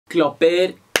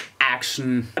Klapper,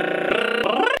 action.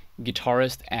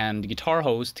 Guitarist and guitar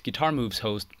host, Guitar Moves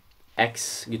host.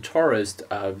 Ex-guitarist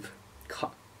of...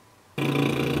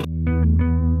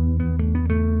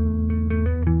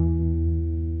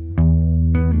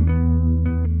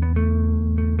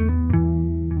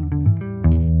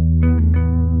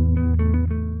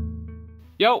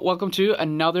 Yo, welcome to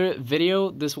another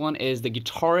video. This one is the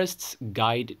Guitarist's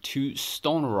Guide to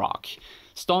Stoner Rock.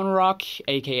 Stoner rock,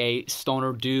 aka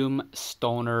stoner doom,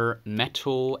 stoner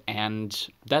metal, and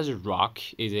desert rock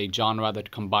is a genre that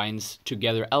combines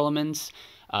together elements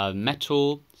of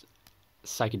metal,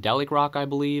 psychedelic rock, I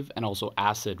believe, and also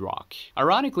acid rock.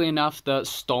 Ironically enough, the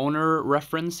stoner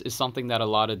reference is something that a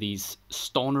lot of these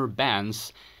stoner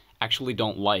bands actually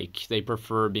don't like. They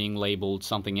prefer being labeled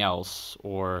something else,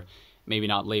 or maybe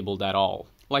not labeled at all.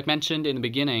 Like mentioned in the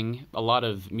beginning, a lot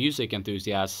of music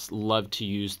enthusiasts love to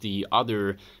use the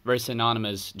other very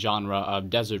synonymous genre of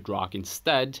desert rock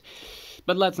instead,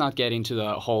 but let's not get into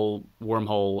the whole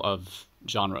wormhole of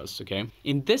genres, okay?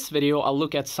 In this video, I'll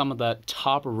look at some of the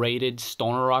top-rated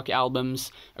stoner rock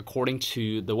albums according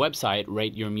to the website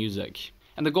Rate Your Music.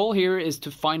 And the goal here is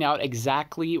to find out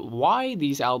exactly why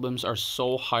these albums are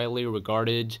so highly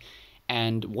regarded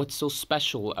and what's so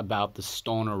special about the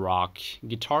stoner rock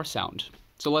guitar sound.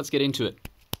 So let's get into it.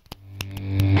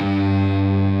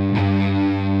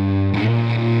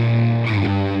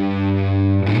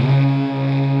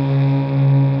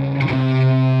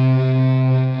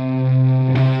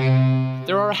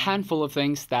 There are a handful of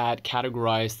things that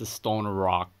categorize the stoner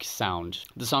rock sound.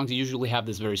 The songs usually have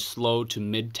this very slow to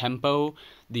mid tempo.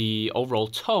 The overall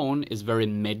tone is very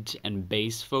mid and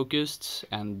bass focused,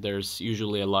 and there's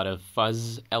usually a lot of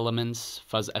fuzz elements,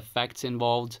 fuzz effects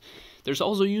involved. There's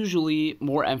also usually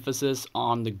more emphasis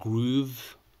on the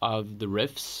groove of the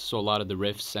riffs, so a lot of the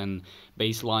riffs and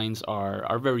bass lines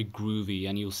are very groovy,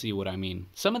 and you'll see what I mean.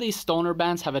 Some of these stoner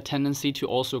bands have a tendency to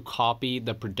also copy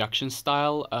the production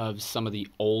style of some of the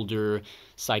older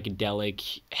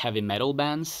psychedelic heavy metal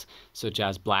bands, such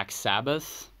as Black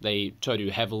Sabbath. They try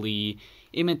to heavily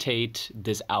imitate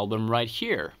this album right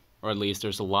here, or at least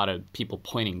there's a lot of people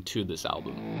pointing to this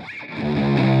album.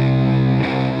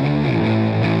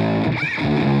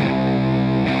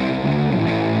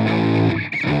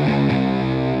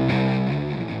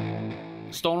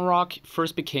 Stoner rock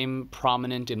first became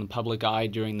prominent in the public eye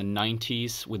during the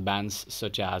 90s with bands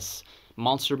such as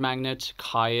Monster Magnet,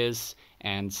 Kyuss,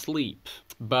 and Sleep.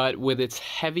 But with its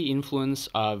heavy influence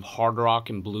of hard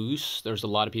rock and blues, there's a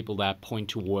lot of people that point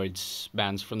towards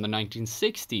bands from the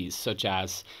 1960s, such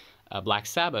as Black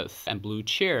Sabbath and Blue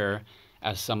Chair,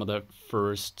 as some of the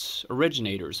first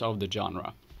originators of the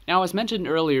genre. Now, as mentioned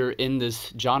earlier in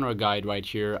this genre guide right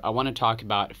here, I want to talk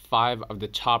about 5 of the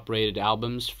top rated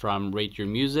albums from Rate Your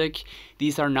Music.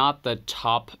 These are not the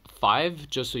top 5,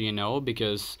 just so you know,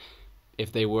 because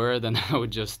if they were, then I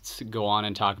would just go on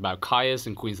and talk about Kyuss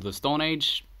and Queens of the Stone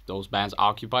Age. Those bands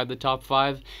occupied the top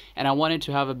 5, and I wanted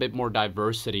to have a bit more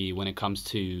diversity when it comes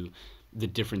to the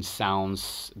different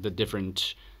sounds, the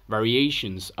different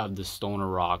variations of the stoner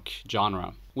rock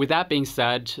genre. With that being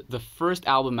said, the first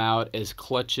album out is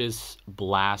Clutch's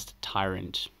Blast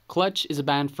Tyrant. Clutch is a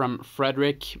band from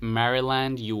Frederick,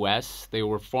 Maryland, US. They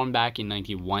were formed back in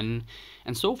 '91,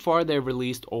 and so far they've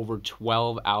released over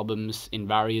 12 albums in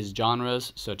various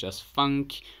genres such as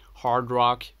funk, hard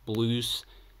rock, blues,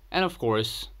 and of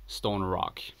course, stoner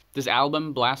rock. This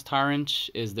album, Blast Tyrant,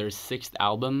 is their 6th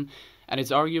album, and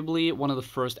it's arguably one of the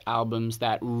first albums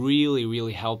that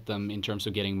really helped them in terms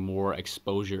of getting more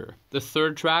exposure. The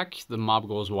 3rd track, The Mob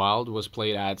Goes Wild, was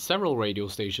played at several radio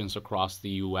stations across the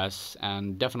US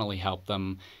and definitely helped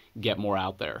them get more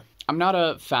out there. I'm not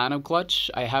a fan of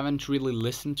Clutch. I haven't really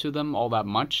listened to them all that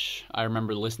much. I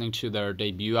remember listening to their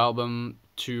debut album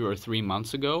 2 or 3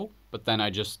 months ago, but then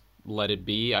I just let it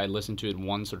be. I listened to it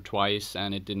once or twice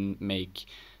and it didn't make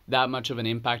that much of an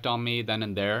impact on me then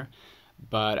and there.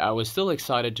 But I was still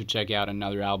excited to check out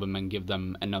another album and give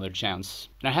them another chance.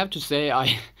 And I have to say,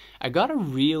 I got a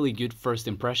really good first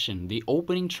impression. The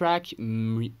opening track,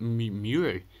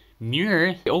 the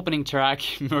opening track,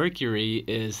 Mercury,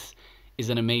 is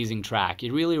an amazing track.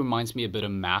 It really reminds me a bit of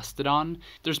Mastodon.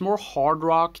 There's more hard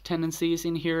rock tendencies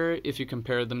in here if you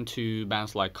compare them to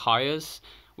bands like Kyuss,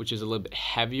 which is a little bit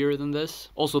heavier than this.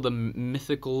 Also, the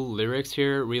mythical lyrics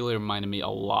here really reminded me a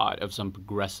lot of some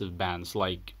progressive bands,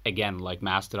 like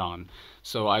Mastodon.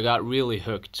 So I got really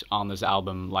hooked on this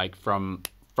album, like from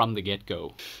the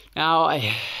get-go. Now,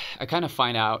 I kind of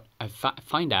found out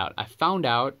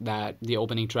that the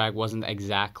opening track wasn't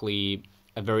exactly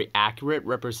a very accurate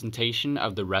representation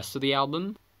of the rest of the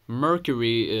album.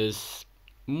 Mercury is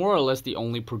more or less the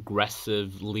only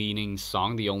progressive leaning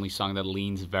song, the only song that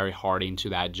leans very hard into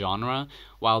that genre,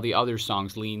 while the other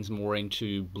songs leans more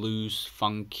into blues,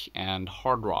 funk, and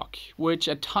hard rock, which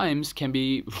at times can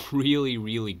be really,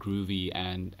 really groovy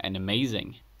and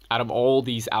amazing. Out of all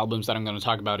these albums that I'm going to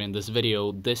talk about in this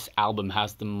video, this album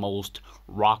has the most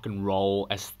rock and roll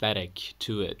aesthetic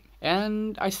to it.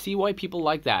 And I see why people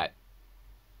like that,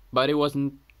 but it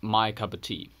wasn't my cup of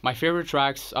tea. My favorite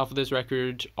tracks off of this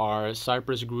record are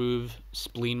Cypress Groove,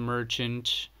 Spleen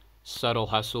Merchant, Subtle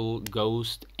Hustle,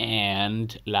 Ghost,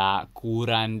 and La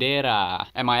Curandera.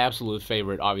 And my absolute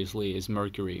favorite, obviously, is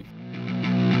Mercury.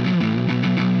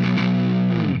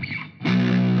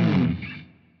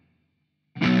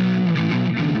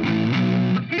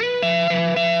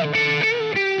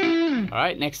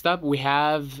 Alright, next up we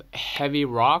have Heavy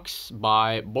Rocks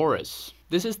by Boris.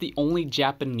 This is the only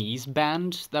Japanese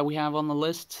band that we have on the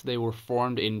list. They were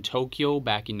formed in Tokyo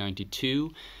back in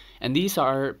 '92. And these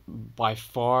are by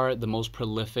far the most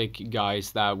prolific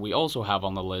guys that we also have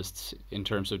on the list in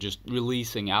terms of just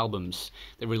releasing albums.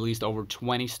 They released over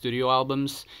 20 studio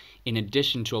albums in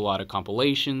addition to a lot of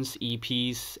compilations,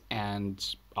 EPs,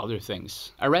 and other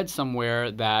things. I read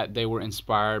somewhere that they were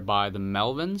inspired by the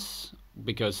Melvins,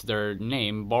 because their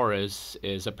name, Boris,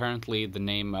 is apparently the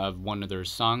name of one of their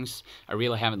songs. I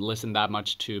really haven't listened that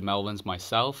much to Melvins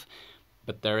myself,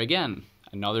 but there again,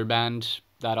 another band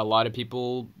that a lot of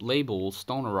people label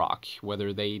stoner rock,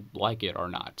 whether they like it or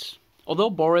not. Although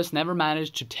Boris never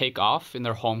managed to take off in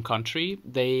their home country,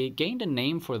 they gained a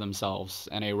name for themselves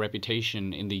and a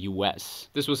reputation in the US.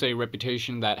 This was a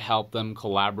reputation that helped them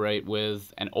collaborate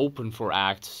with and open for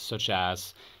acts such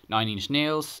as 9 Inch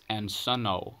Nails and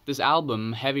Sunno. This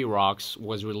album, Heavy Rocks,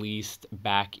 was released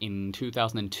back in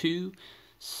 2002,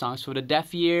 Songs for the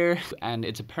Deaf year, and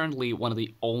it's apparently one of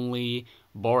the only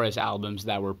Boris albums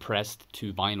that were pressed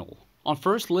to vinyl. On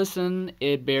first listen,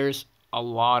 it bears a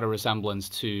lot of resemblance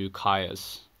to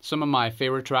Kaya's. Some of my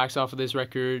favorite tracks off of this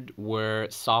record were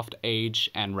Soft Age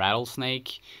and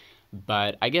Rattlesnake,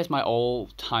 but I guess my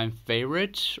all-time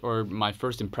favorite, or my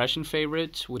first impression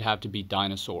favorite, would have to be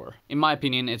Dinosaur. In my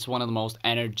opinion, it's one of the most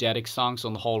energetic songs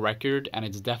on the whole record, and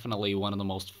it's definitely one of the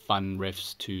most fun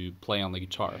riffs to play on the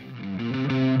guitar.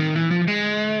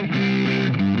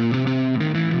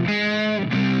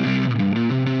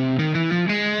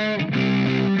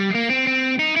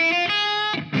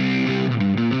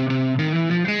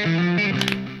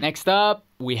 Next up,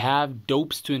 we have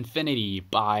Dopes to Infinity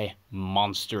by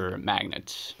Monster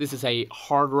Magnet. This is a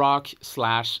hard rock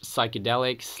slash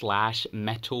psychedelic slash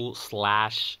metal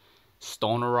slash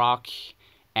stoner rock.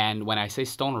 And when I say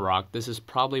stoner rock, this is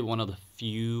probably one of the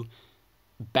few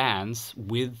bands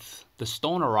with the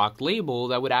stoner rock label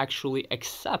that would actually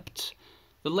accept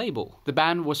the label. The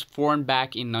band was formed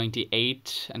back in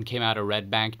 '98 and came out of Red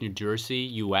Bank, New Jersey,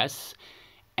 US.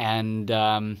 And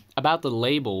about the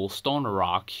label, Stoner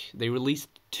Rock, they released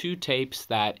 2 tapes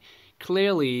that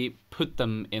clearly put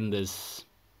them in this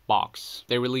box.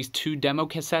 They released 2 demo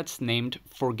cassettes named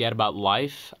Forget About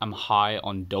Life, I'm High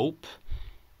on Dope,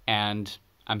 and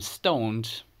I'm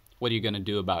Stoned, What Are You Gonna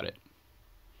Do About It?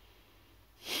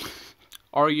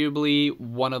 Arguably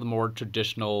one of the more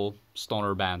traditional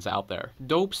stoner bands out there.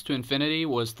 Dopes to Infinity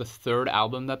was the 3rd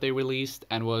album that they released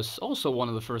and was also one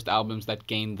of the first albums that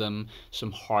gained them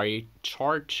some high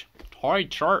chart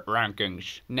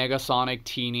rankings. Negasonic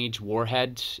Teenage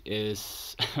Warhead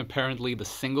is apparently the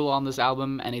single on this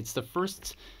album, and it's the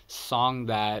first song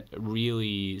that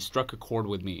really struck a chord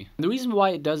with me. And the reason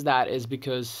why it does that is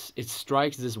because it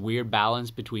strikes this weird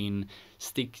balance between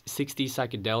 60s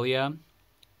psychedelia,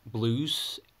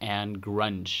 blues, and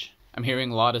grunge. I'm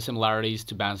hearing a lot of similarities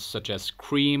to bands such as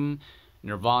Cream,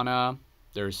 Nirvana.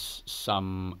 There's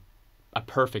a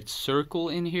Perfect Circle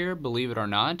in here, believe it or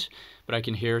not, but I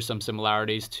can hear some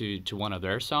similarities to one of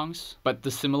their songs. But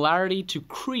the similarity to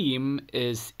Cream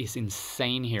is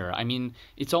insane here. I mean,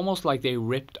 it's almost like they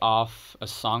ripped off a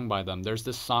song by them. There's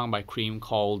this song by Cream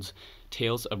called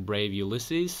Tales of Brave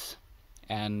Ulysses,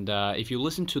 and if you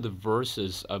listen to the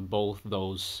verses of both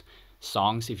those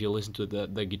songs, if you listen to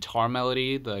the guitar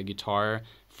melody, the guitar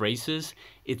phrases,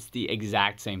 it's the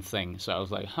exact same thing. So I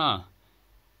was like, huh,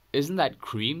 isn't that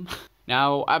Cream?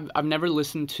 Now, I've never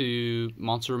listened to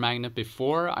Monster Magnet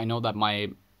before. I know that my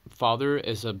father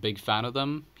is a big fan of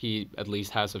them. He at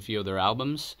least has a few of their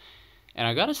albums. And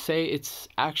I gotta say, it's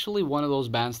actually one of those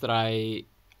bands that I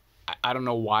don't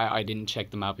know why I didn't check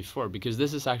them out before, because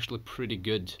this is actually pretty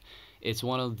good. It's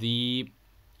one of the...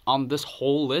 On this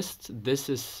whole list, this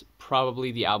is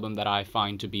probably the album that I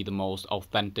find to be the most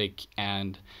authentic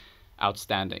and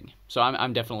outstanding. So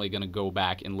I'm definitely gonna go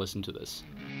back and listen to this.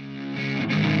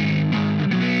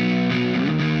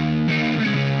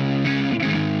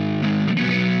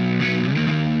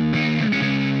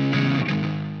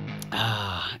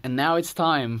 And now it's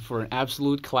time for an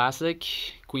absolute classic,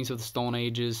 Queens of the Stone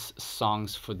Age's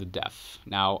Songs for the Deaf.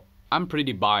 Now, I'm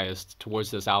pretty biased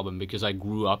towards this album because I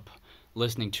grew up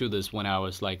listening to this when I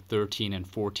was like 13 and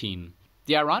 14.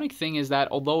 The ironic thing is that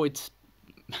although it's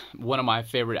one of my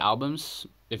favorite albums,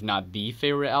 if not the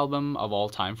favorite album of all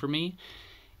time for me,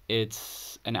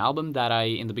 it's an album that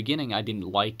in the beginning, I didn't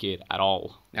like it at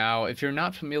all. Now, if you're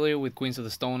not familiar with Queens of the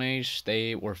Stone Age,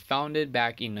 they were founded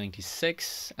back in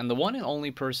 '96, and the one and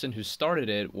only person who started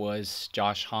it was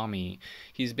Josh Homme.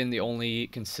 He's been the only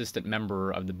consistent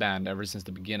member of the band ever since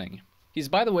the beginning. He's,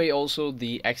 by the way, also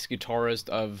the ex-guitarist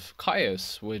of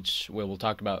Kyuss, which we will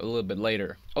talk about a little bit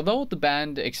later. Although the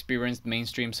band experienced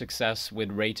mainstream success with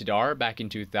Rated R back in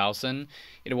 2000,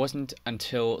 it wasn't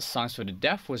until Songs for the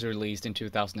Deaf was released in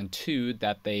 2002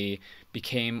 that they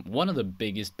became one of the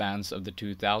biggest bands of the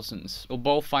 2000s. You'll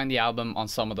both find the album on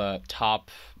some of the top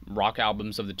rock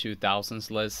albums of the 2000s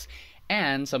lists,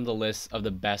 and some of the lists of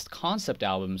the best concept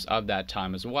albums of that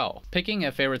time as well. Picking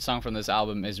a favorite song from this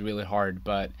album is really hard,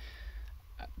 but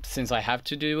since I have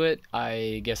to do it,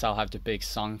 I guess I'll have to pick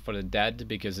Song for the Dead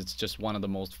because it's just one of the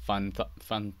most fun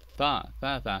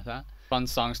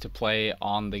songs to play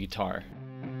on the guitar.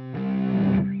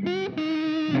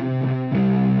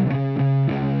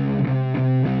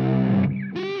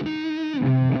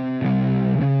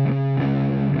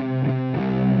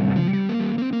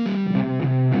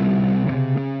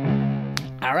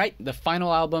 Alright, the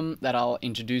final album that I'll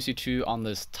introduce you to on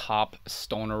this top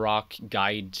stoner rock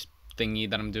guide thingy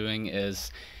that I'm doing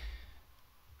is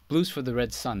Blues for the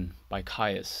Red Sun by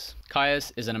Kyuss.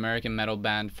 Kyuss is an American metal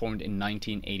band formed in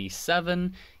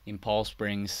 1987 in Palm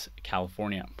Springs,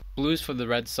 California. Blues for the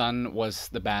Red Sun was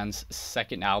the band's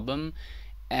second album,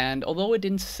 and although it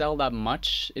didn't sell that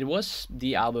much, it was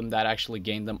the album that actually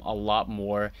gained them a lot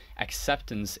more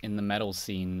acceptance in the metal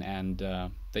scene, and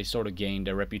they sort of gained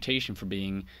a reputation for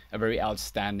being a very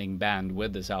outstanding band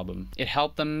with this album. It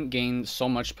helped them gain so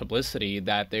much publicity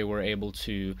that they were able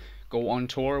to go on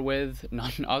tour with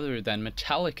none other than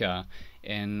Metallica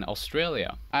in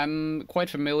Australia. I'm quite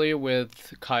familiar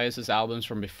with Kyuss's albums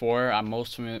from before. I'm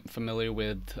most familiar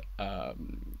with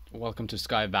Welcome to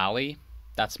Sky Valley.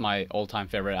 That's my all-time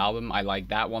favorite album. I like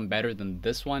that one better than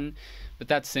this one, but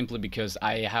that's simply because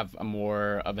I have a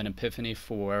more of an epiphany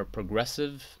for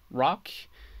progressive rock,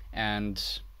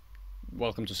 and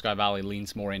Welcome to Sky Valley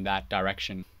leans more in that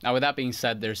direction. Now, with that being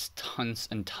said, there's tons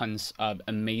and tons of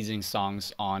amazing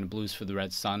songs on Blues for the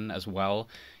Red Sun as well.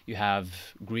 You have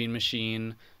Green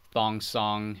Machine, Thong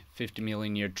Song, 50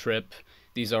 Million Year Trip.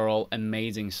 These are all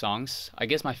amazing songs. I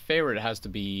guess my favorite has to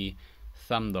be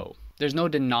Thumb, though. There's no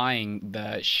denying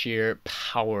the sheer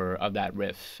power of that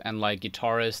riff, and like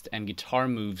Guitarist and Guitar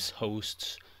Moves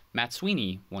host Matt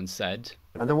Sweeney once said,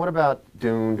 and then what about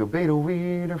doon do be do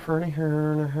wee do ferny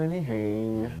hern honey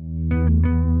hang?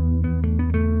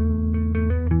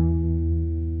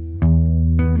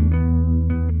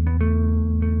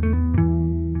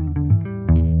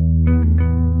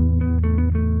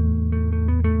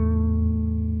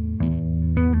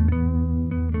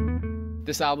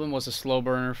 This album was a slow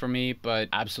burner for me, but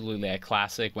absolutely a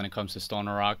classic when it comes to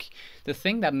stoner rock. The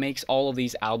thing that makes all of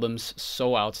these albums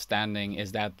so outstanding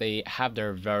is that they have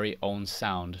their very own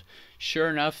sound. Sure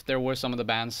enough, there were some of the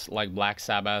bands like Black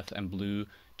Sabbath and Blue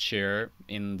Cheer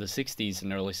in the 60s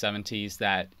and early 70s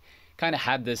that kind of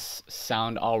had this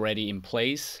sound already in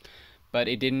place, but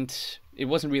it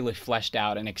wasn't really fleshed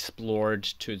out and explored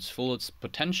to its fullest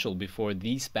potential before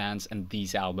these bands and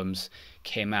these albums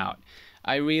came out.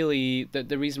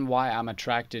 The reason why I'm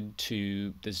attracted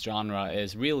to this genre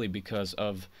is really because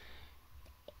of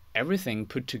everything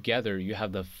put together. You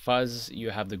have the fuzz,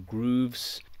 you have the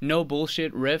grooves, no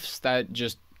bullshit riffs that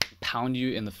just pound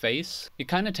you in the face. It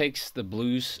kind of takes the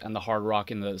blues and the hard rock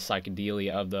and the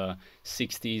psychedelia of the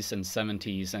 60s and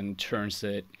 70s and turns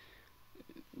it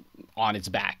on its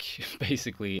back,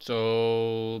 basically.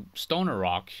 So, stoner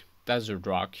rock, desert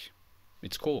rock,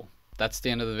 it's cool. That's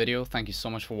the end of the video. Thank you so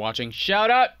much for watching.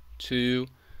 Shout out to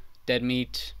Dead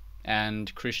Meat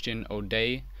and Christian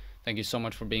O'Day. Thank you so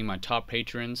much for being my top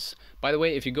patrons. By the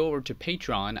way, if you go over to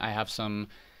Patreon, I have some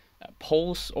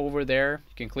polls over there.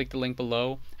 You can click the link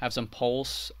below. I have some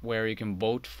polls where you can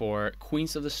vote for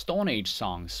Queens of the Stone Age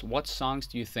songs. What songs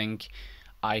do you think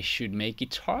I should make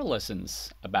guitar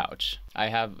lessons about? I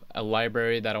have a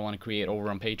library that I want to create over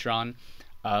on Patreon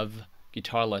of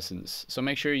guitar lessons. So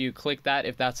make sure you click that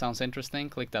if that sounds interesting.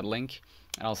 Click that link,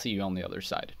 and I'll see you on the other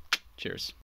side. Cheers.